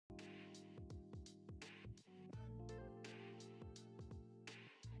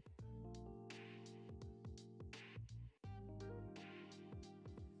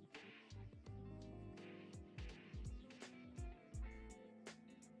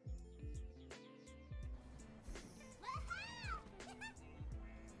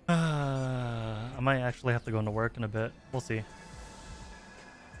I might actually have to go into work in a bit. We'll see.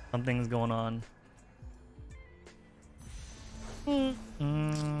 Something's going on.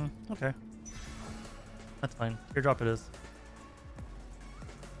 Okay. That's fine. Teardrop it is.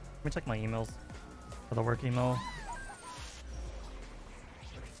 Let me check my emails for the work email.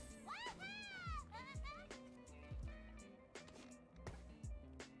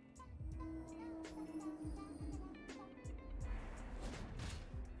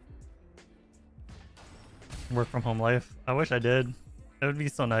 Work from home life. I wish I did. It would be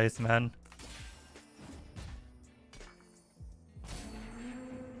so nice, man.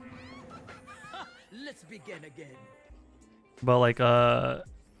 Let's begin again. But like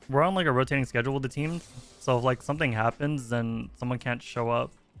we're on like a rotating schedule with the teams. So if like something happens then someone can't show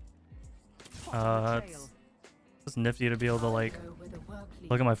up. It's just nifty to be able to like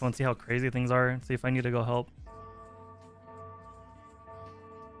look at my phone, see how crazy things are, see if I need to go help.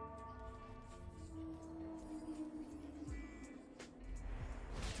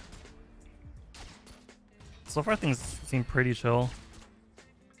 So far things seem pretty chill.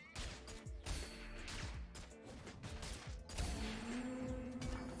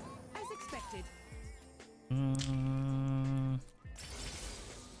 As expected.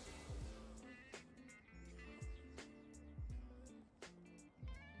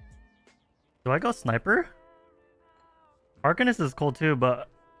 Do I go sniper? Arcanist is cool too, but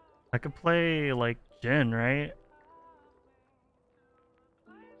I could play like Jhin, right?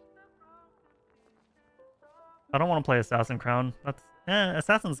 I don't want to play Assassin Crown. That's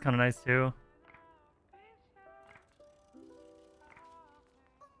Assassin's kind of nice too.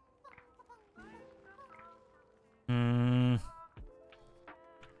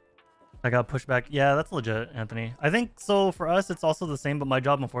 I got pushed back. Yeah, that's legit, Anthony. I think so for us it's also the same, but my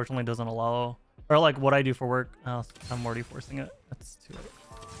job unfortunately doesn't allow, or like what I do for work. Oh, I'm already forcing it. That's too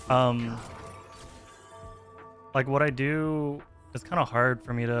late. Like what I do is kind of hard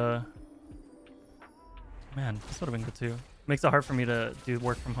for me to. Man, this would have been good too. Makes it hard for me to do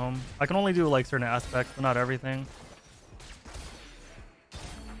work from home. I can only do like certain aspects, but not everything.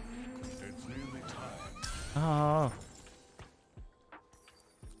 It's nearly time. Oh,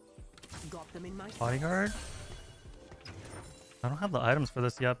 Got them in my bodyguard. I don't have the items for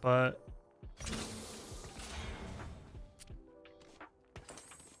this yet, but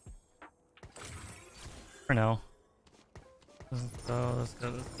for now. Let's go, let's go,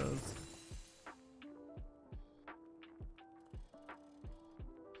 let's go.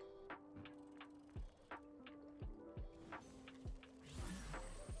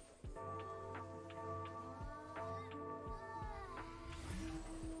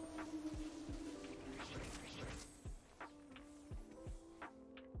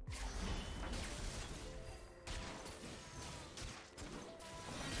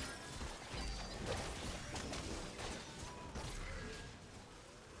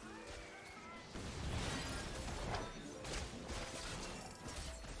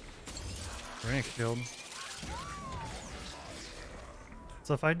 Rank shield.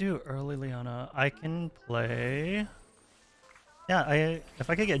 So if I do early Liana, I can play. Yeah, if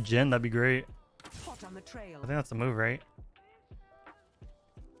I could get Jhin, that'd be great. hot on the trail. I think that's the move, right?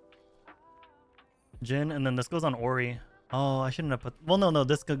 Jhin, and then this goes on Ori. Oh, I shouldn't have put. Well, no,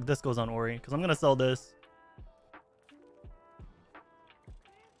 this goes on Ori because I'm gonna sell this.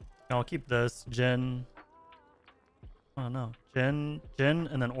 No, I'll keep this Jhin. Oh no, Jhin,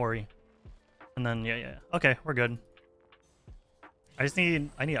 and then Ori. And then yeah. Okay, we're good. I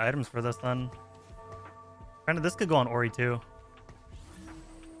need items for this then. Granted, this could go on Ori too.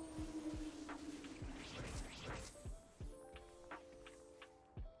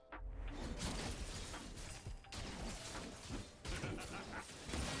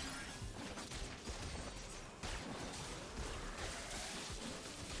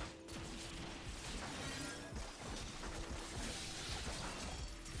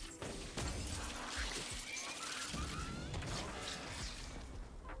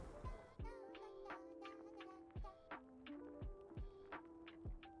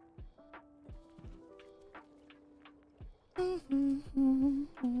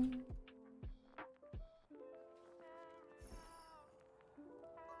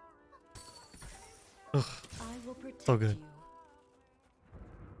 Ugh, so good.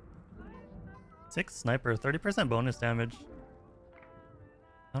 6 sniper, 30% bonus damage.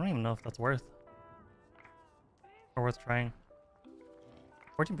 I don't even know if that's worth trying.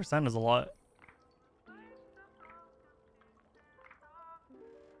 14% is a lot.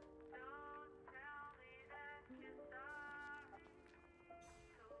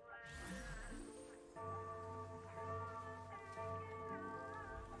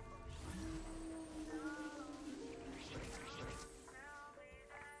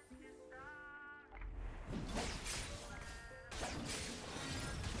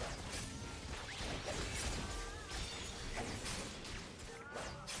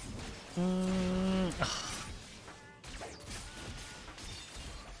 Ugh.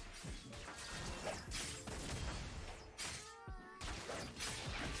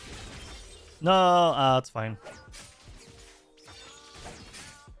 No, it's fine.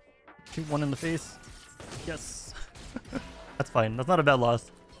 Shoot one in the face. Yes. That's fine. That's not a bad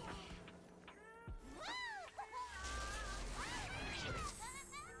loss.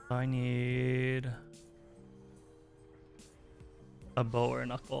 I need a bow or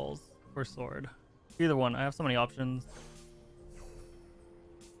knuckles or sword. Either one. I have so many options.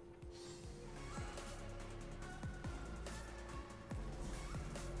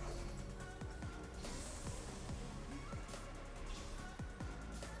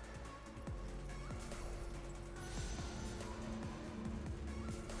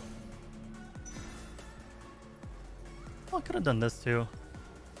 Oh, I could have done this too.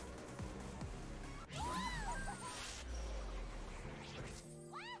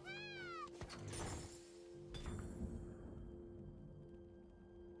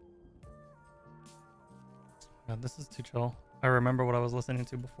 Yeah, this is too chill. I remember what I was listening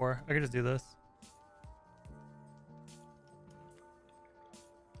to before. I could just do this.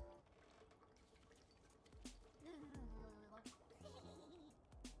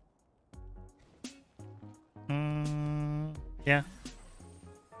 Yeah.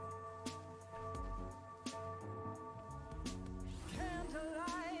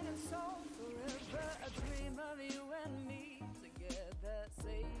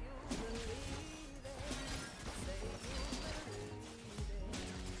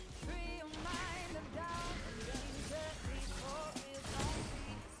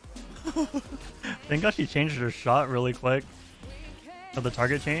 Thank God she changed her shot really quick. Oh, the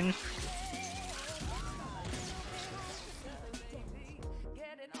target changed.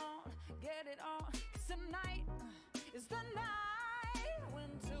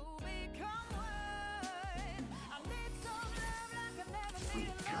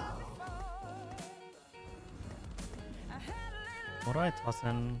 What do I toss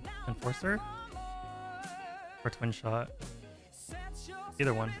in? Enforcer? Or twin shot?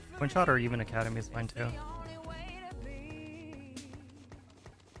 Either one. Twin shot or even Academy is fine too.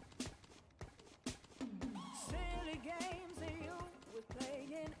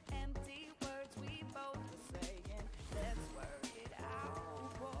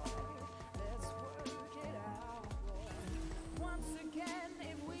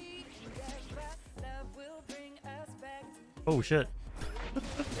 Oh shit.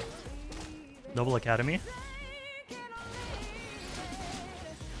 Double Academy.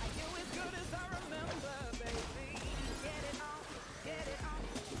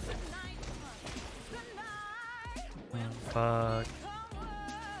 Fuck.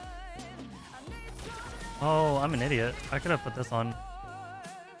 Oh, I'm an idiot. I could have put this on. I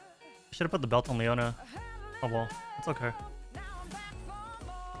should have put the belt on Leona. Oh well, it's okay.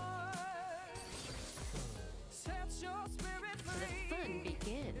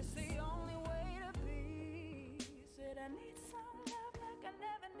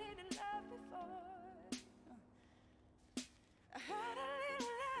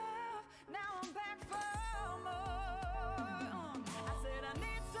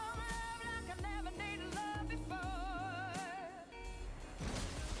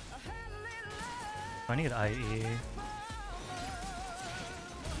 I need IE.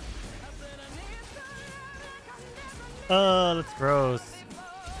 That's gross.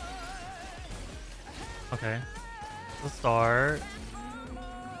 Okay. Let's start.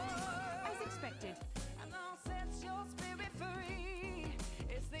 As expected.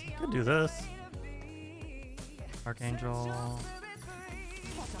 I could do this. Archangel.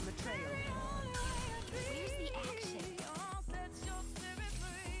 Hot on the trail. Where's the action?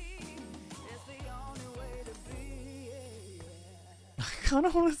 I kind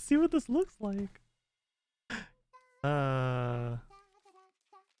of want to see what this looks like. I'm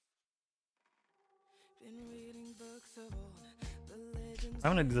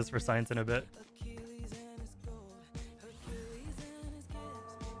gonna do this for science in a bit.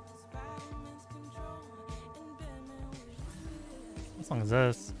 What song is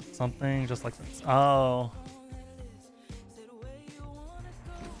this? Something just like this. Oh.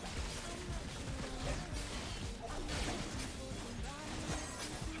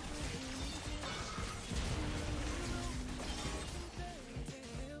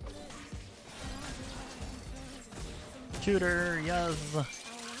 Shooter, yes.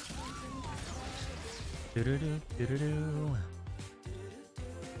 Do-do-do, do-do-do.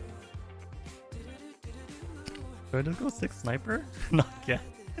 Do I just go 6 sniper? Not yet.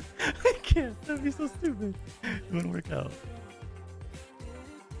 I can't. That'd be so stupid. It wouldn't work out.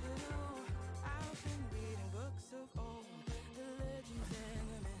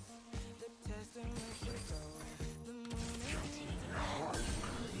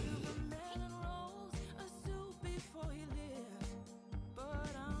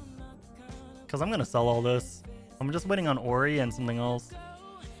 Because I'm gonna sell all this. I'm just waiting on Ori and something else.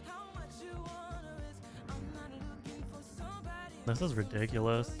 This is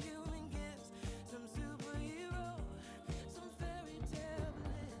ridiculous.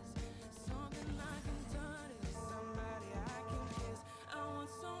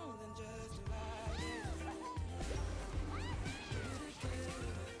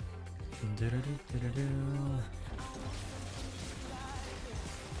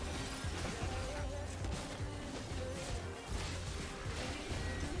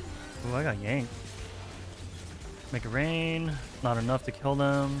 Oh, I got yanked. Make it rain. Not enough to kill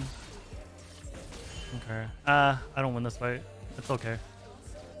them. Okay. I don't win this fight. It's okay.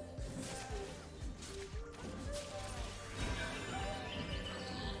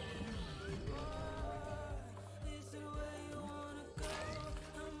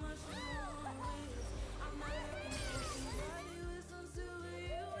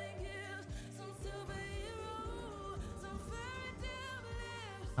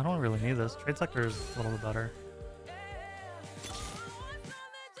 I don't really need this. Trade sector is a little bit better.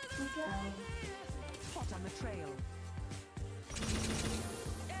 Hot on the trail.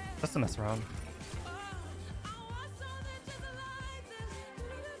 Just to mess around.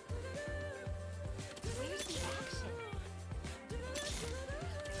 Where's the action?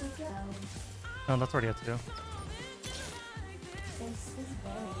 Oh, that's already at 2. This is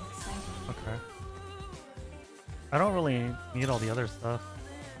very exciting. Okay. I don't really need all the other stuff.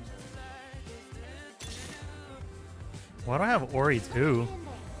 Why do I have Ori too?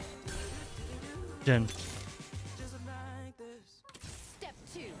 Jin. Step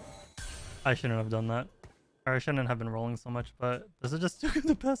 2. I shouldn't have done that. Or I shouldn't have been rolling so much, but this is just too good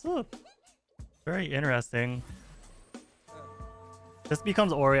to pass up. Very interesting. This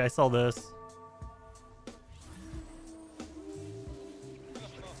becomes Ori, I sell this.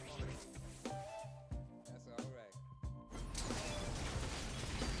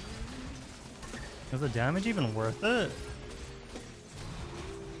 Is the damage even worth it?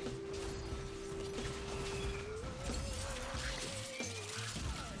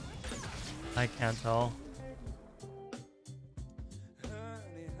 I can't tell.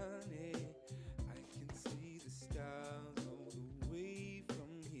 Honey, honey, I can see the stars all the way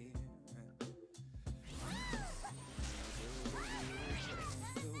from here.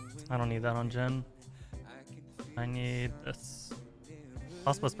 I don't need that on Jin. I need this.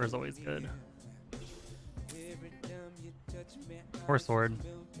 Lost Whisper is always good. Or Sword.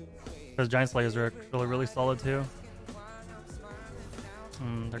 Because Giant Slayers are actually really solid too.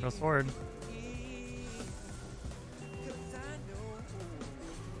 There goes Sword.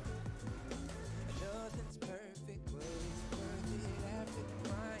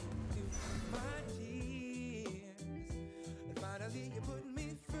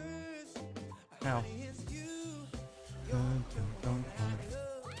 Now.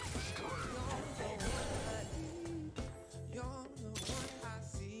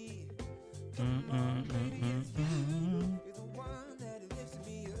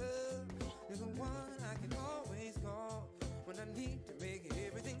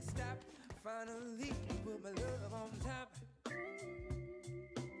 Finally, put my love on top.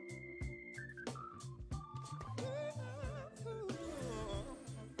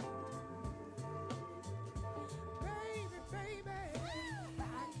 Baby, baby,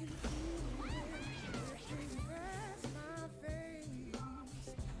 I can feel it pushing past my face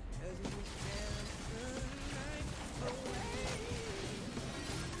as we dance the night away.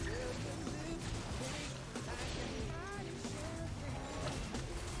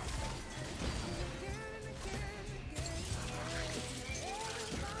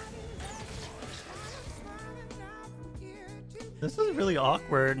 This is really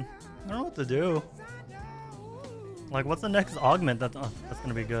awkward. I don't know what to do. Like, what's the next augment that's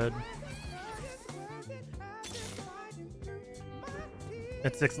gonna be good?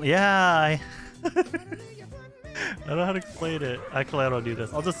 It's 6. Yeah, I don't know how to explain it. Actually, I don't do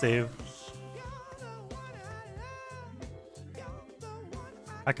this. I'll just save.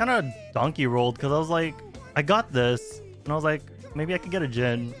 I kind of donkey rolled because I was like, I got this, and I was like, maybe I could get a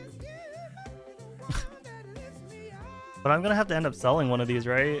Jin. But I'm gonna have to end up selling one of these,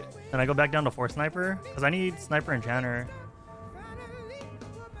 right? And I go back down to 4 sniper because I need sniper and Channer.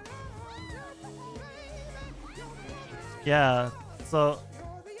 Yeah, so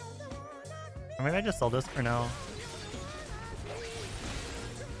or maybe I just sell this for now.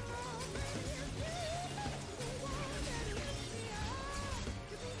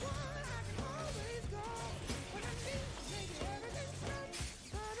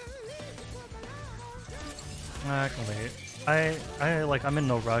 I can wait. I'm in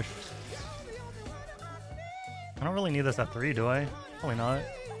no rush. I don't really need this at 3, do I? Probably not.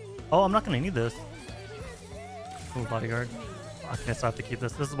 Oh, I'm not gonna need this. Ooh, bodyguard. Okay, so I have to keep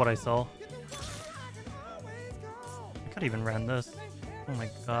this. This is what I sell. I could even ran this. Oh my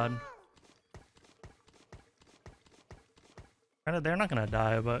god. Granted, they're not gonna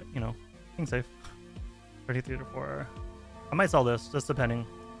die, but you know, being safe. 33 to 4. I might sell this, just depending.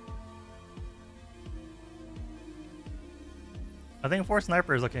 I think 4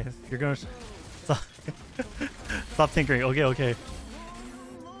 snipers. Okay, you're gonna stop, stop tinkering. Okay, okay.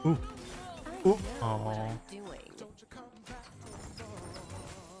 Ooh, ooh. Oh,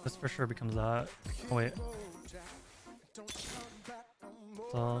 this for sure becomes that. Oh wait.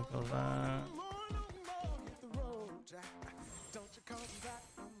 So go that.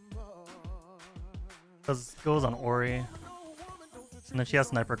 This goes on Ori, and then she has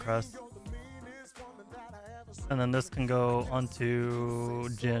sniper crest. And then this can go onto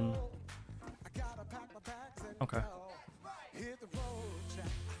Jin. Okay.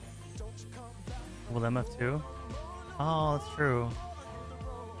 With MF2? Oh, that's true.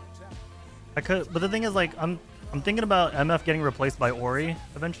 I could, but the thing is, like, I'm thinking about MF getting replaced by Ori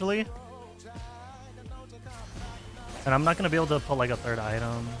eventually. And I'm not gonna be able to put like a third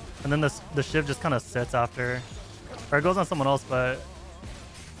item. And then the shiv just kind of sits after. Or it goes on someone else, but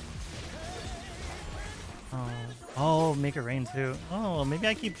oh, make it rain too. Oh, maybe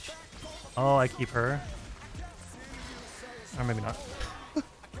I keep... Oh, I keep her. Or maybe not.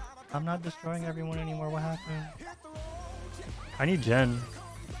 I'm not destroying everyone anymore. What happened? I need Jen.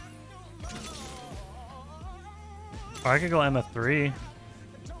 Or I could go MF3.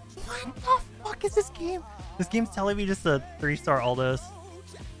 What the fuck is this game? This game's telling me just a 3-star Aldous.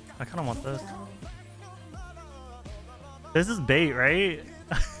 I kind of want this. This is bait, right?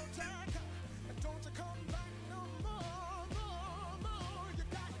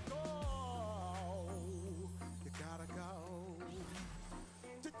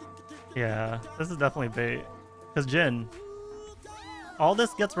 Yeah, this is definitely bait. Because Jin, all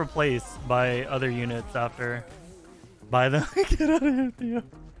this gets replaced by other units after. By them. Get out of here, Theo.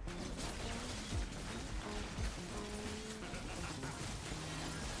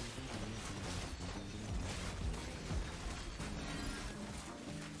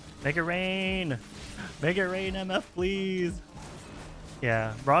 Make it rain. Make it rain, MF, please.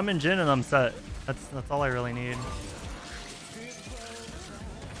 Yeah, Ramen Jin and I'm set. That's all I really need.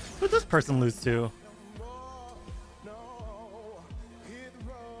 Who'd this person lose to?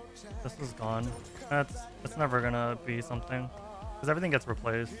 This is gone. That's never gonna be something. Because everything gets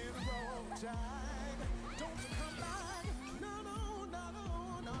replaced. The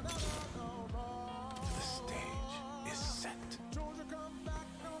stage is set.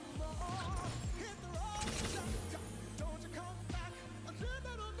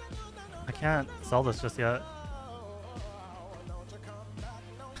 I can't sell this just yet.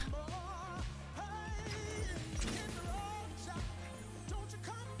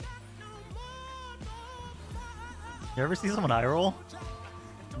 You ever see someone high roll?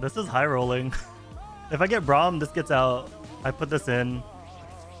 This is high rolling. If I get Braum, this gets out. I put this in.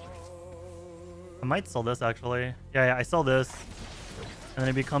 I might sell this actually. Yeah, I sell this. And then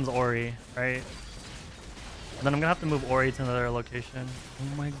it becomes Ori, right? And then I'm gonna have to move Ori to another location.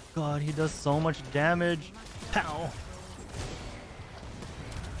 Oh my god, he does so much damage. Pow!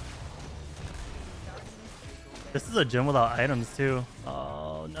 This is a gym without items too.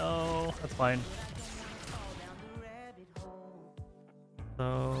 Oh no, that's fine.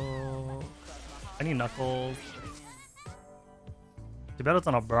 So I need Knuckles. Too bad it's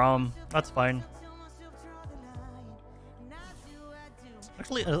on a Braum. That's fine.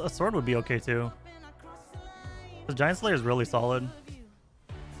 Actually, a sword would be okay too. The Giant Slayer is really solid.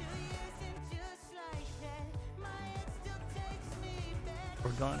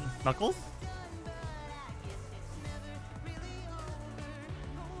 We're gone. Knuckles?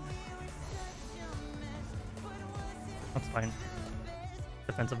 That's fine.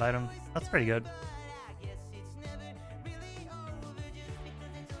 Defensive item. That's pretty good.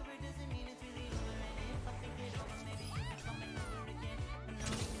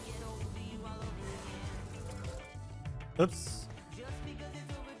 Oops.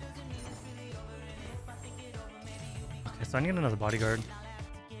 Okay, so I need another bodyguard.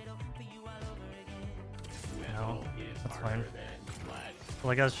 No, that's fine.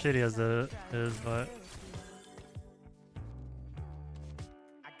 Like as shitty as it is, but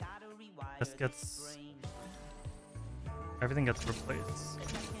this gets... Everything gets replaced.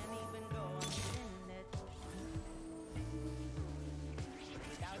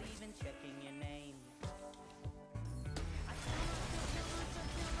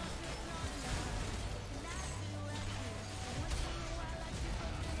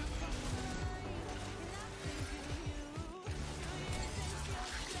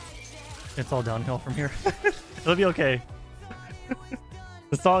 It's all downhill from here. It'll be okay.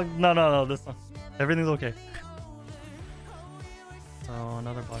 The song, no, this song. Everything's okay. So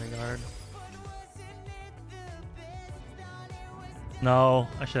another bodyguard. No,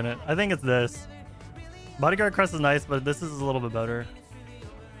 I shouldn't. I think it's this. Bodyguard crest is nice, but this is a little bit better.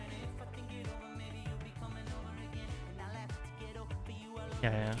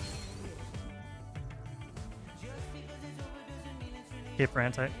 Yeah. Okay, for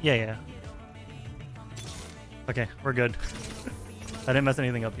anti. Yeah. Okay, we're good. I didn't mess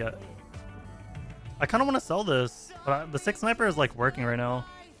anything up yet. I kind of want to sell this, but the 6 sniper is like working right now.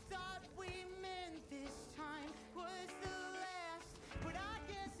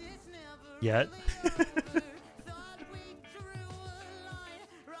 Yet.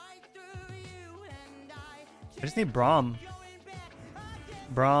 I just need Braum.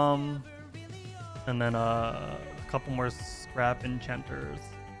 And then a couple more scrap enchanters.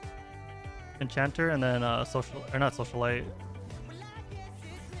 Enchanter and then social, or not socialite.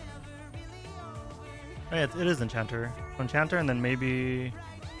 Oh, yeah, it is enchanter. Enchanter and then maybe.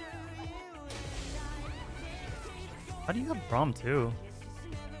 How do you have Braum too?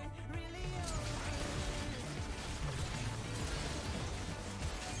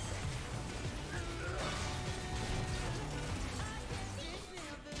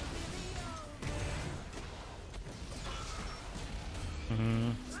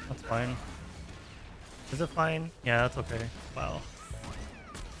 That's fine. Is it fine? Yeah, that's okay. Wow.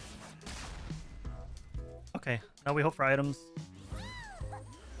 Okay, now we hope for items.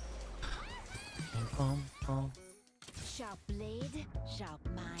 Sharp blade, sharp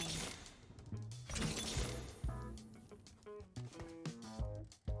mind.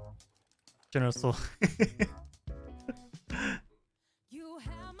 General Soul. You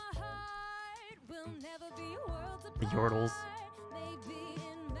have my heart, we'll never be worlds The apart. Yordles. Maybe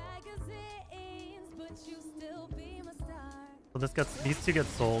in magazines, but you still be my star. So this gets, these two get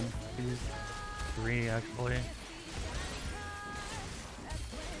sold. These 3 actually.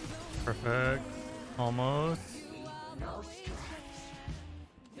 Perfect. Almost.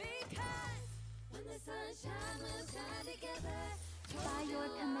 When the sunshine will shine together, By your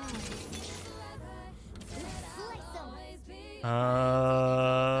command. Slice 'em. always be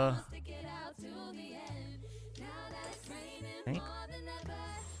stick it out to the end. Now that it's raining Think. more than ever,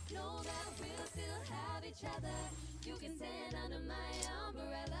 know that we'll still have each other. You can stand under my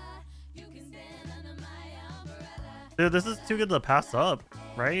umbrella. You can stand under my umbrella. Dude, this is too good to pass up,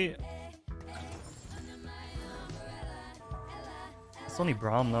 right? It's only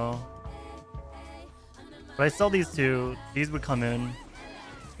Braum though. But I sell these two, these would come in.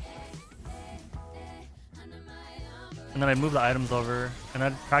 And then I move the items over, and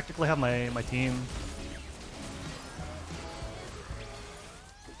I'd practically have my team.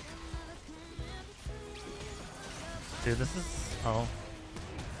 Dude, this is... oh.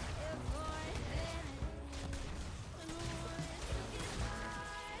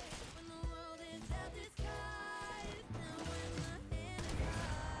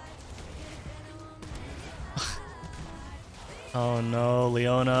 Oh no,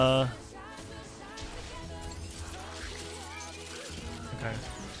 Leona. Okay.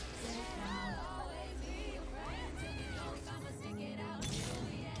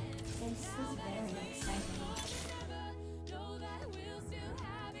 This is very exciting.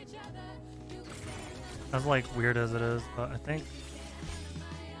 As like weird as it is, but I think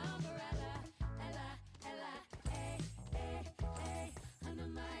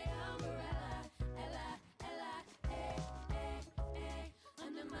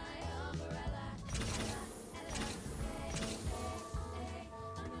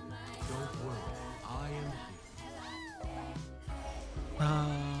Don't worry, I am here.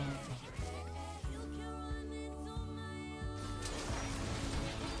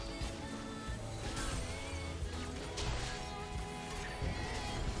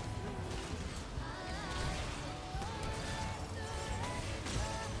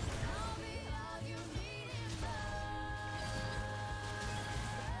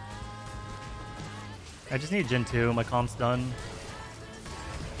 I just need Gen 2, my comp's done.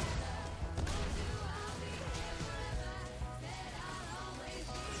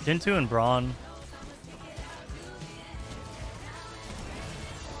 Gen 2 and Braun.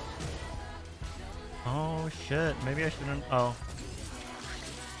 Oh shit, maybe I shouldn't. Oh.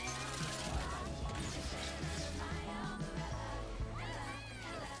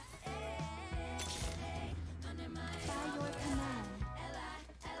 By your command.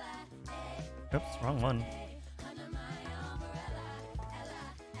 Oops, wrong one.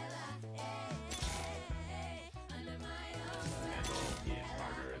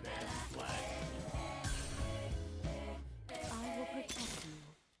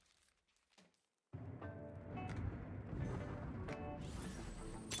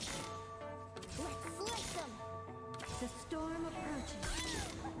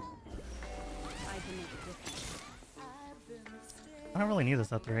 I don't really need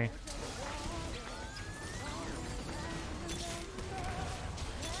this at 3.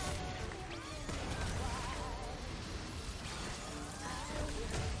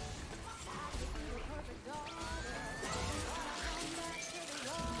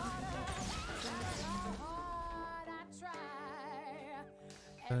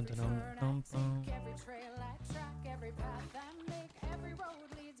 Dun, dun, dun, dun, dun. Every trail I track, every path I make, every road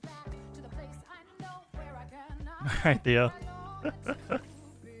leads back to the place I know where I cannot Alright, Theo.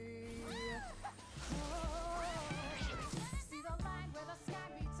 see the line where the sky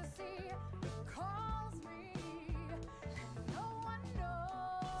meets the sea calls me. No one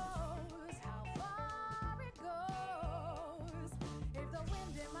knows how far it goes. If the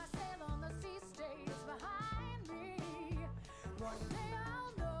wind in my sail on the sea stays behind me, one day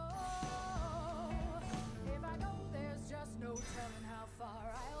I'll know. If I go, there's just no telling how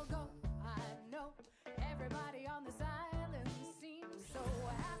far I'll go. I know everybody on this island seems so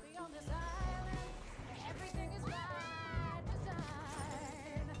happy on this island. Everything is by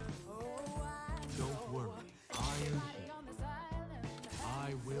design. Oh, I know. Don't worry, I am Everybody here. on this island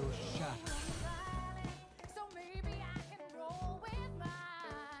I will shatter. so maybe I can roll with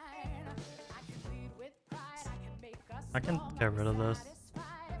mine. I can lead with pride. I can make us I can strong. get rid of this.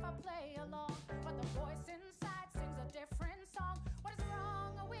 Satisfied if I play along, but the voice inside sings a different song. What is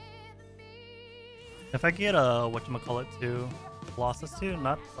wrong with me? If I could get a whatchamacallit too, Colossus too,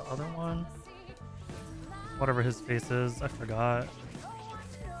 not the other one. Whatever his face is, I forgot.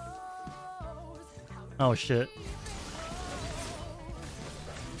 Oh shit.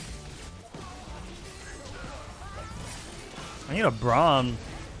 I need a Braum.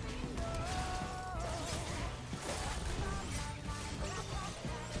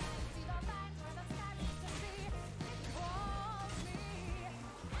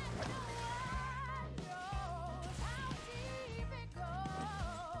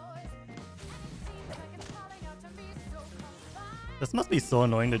 This must be so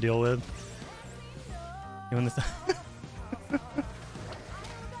annoying to deal with. Doing this.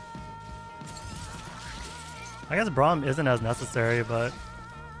 I guess Braum isn't as necessary, but...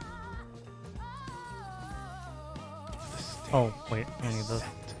 Oh, wait, I need this.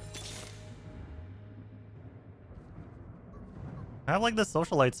 I have like this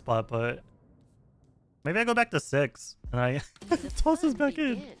socialite spot, but... Maybe I go back to 6, and I toss this back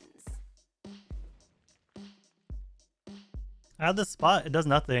in. I have this spot, it does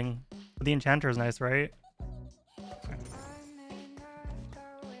nothing. But the enchanter is nice, right?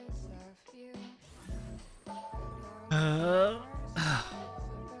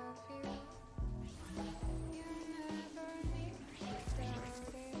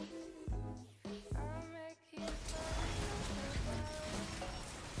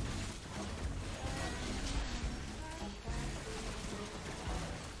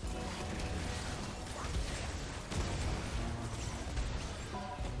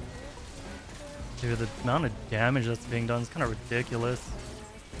 Dude, the amount of damage that's being done is kind of ridiculous.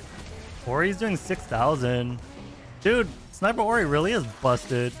 Ori's doing 6,000. Dude, Sniper Ori really is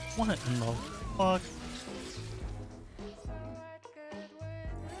busted. What in the fuck?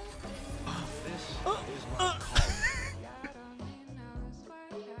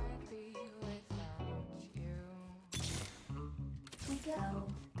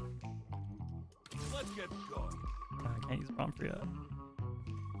 Let's get going. I can't use Braum for yet.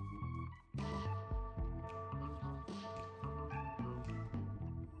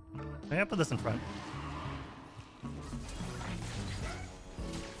 Maybe I put this in front.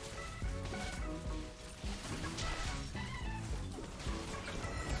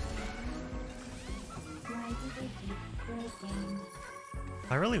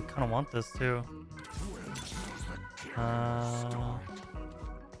 I really kind of want this too.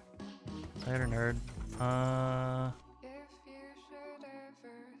 Later, nerd. I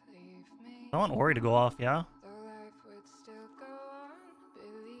want Ori to go off, yeah?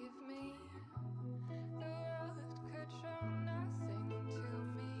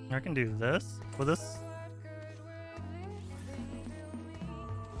 I can do this with this.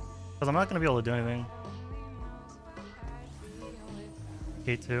 Because I'm not going to be able to do anything.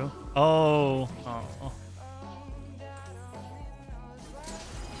 K2. Oh. Oh.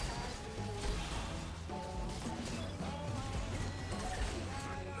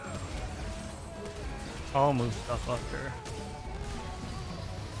 I'll move stuff after.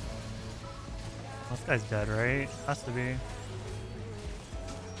 This guy's dead, right? Has to be.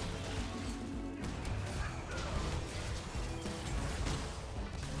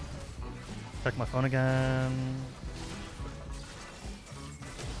 Check my phone again.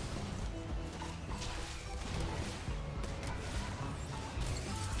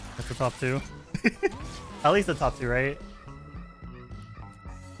 the top two. At least the top two, right?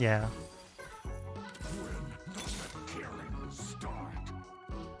 Yeah.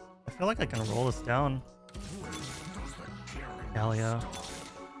 I feel like I can roll this down. Gallia.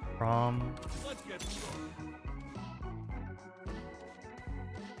 Prom. Let's get going.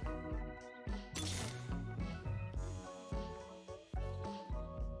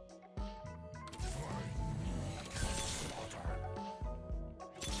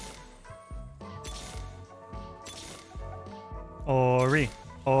 Ori.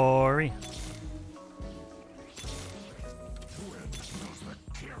 Ori.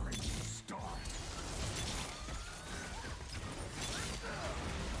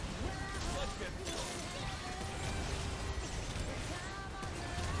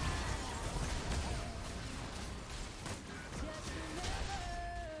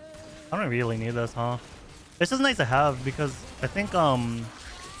 I don't really need this, huh? It's just nice to have because I think oh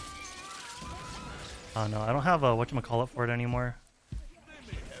no, I don't have a whatchamacallit for it anymore.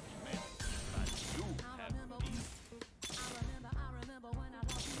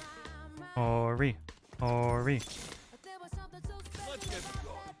 Ori. Ori. Let's get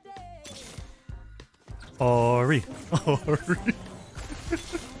going. Ori. Ori.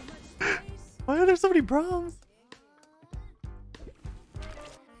 Why are there so many proms?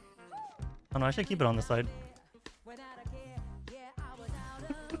 Oh no, I should keep it on the side.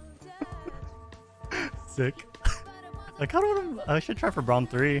 Sick. I kind of want to. I should try for Braum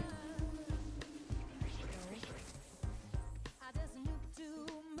 3.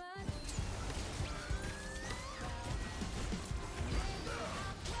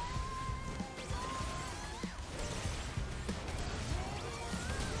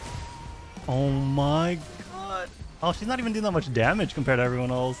 Oh my god. Oh, she's not even doing that much damage compared to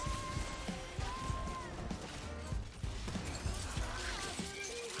everyone else.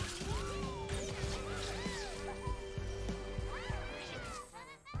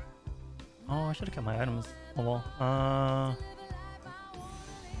 Oh, I should have kept my items. Oh well.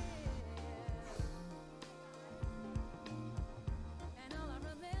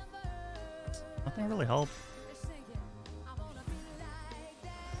 Nothing really helped.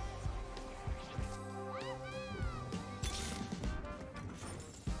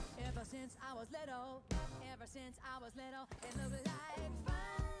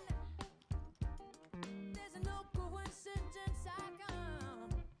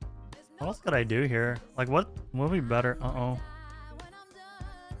 What else could I do here? Like, what would be better? Uh-oh.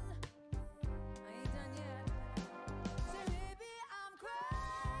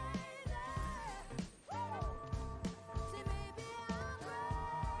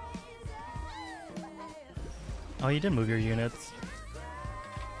 Oh, you did move your units.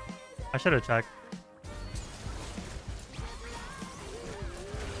 I should have checked.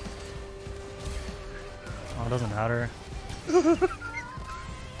 Oh, it doesn't matter.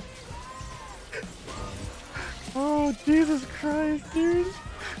 Oh, Jesus Christ, dude.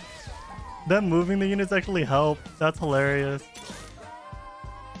 Them moving the units actually help. That's hilarious.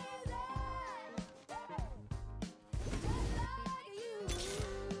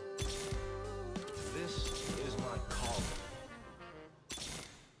 This is my call.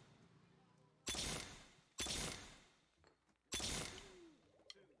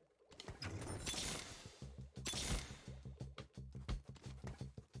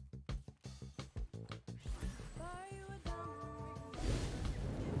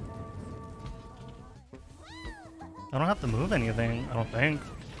 I don't have to move anything, I don't think.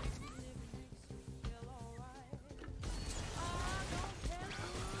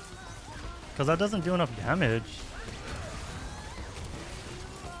 Because that doesn't do enough damage.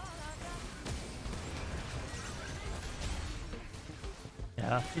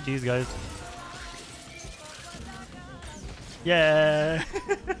 Yeah, GG's guys. Yeah!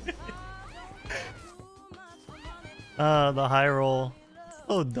 The high roll.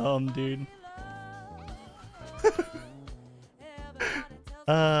 So dumb, dude.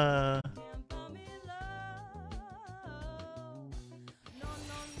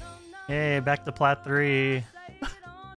 Hey, back to plat 3.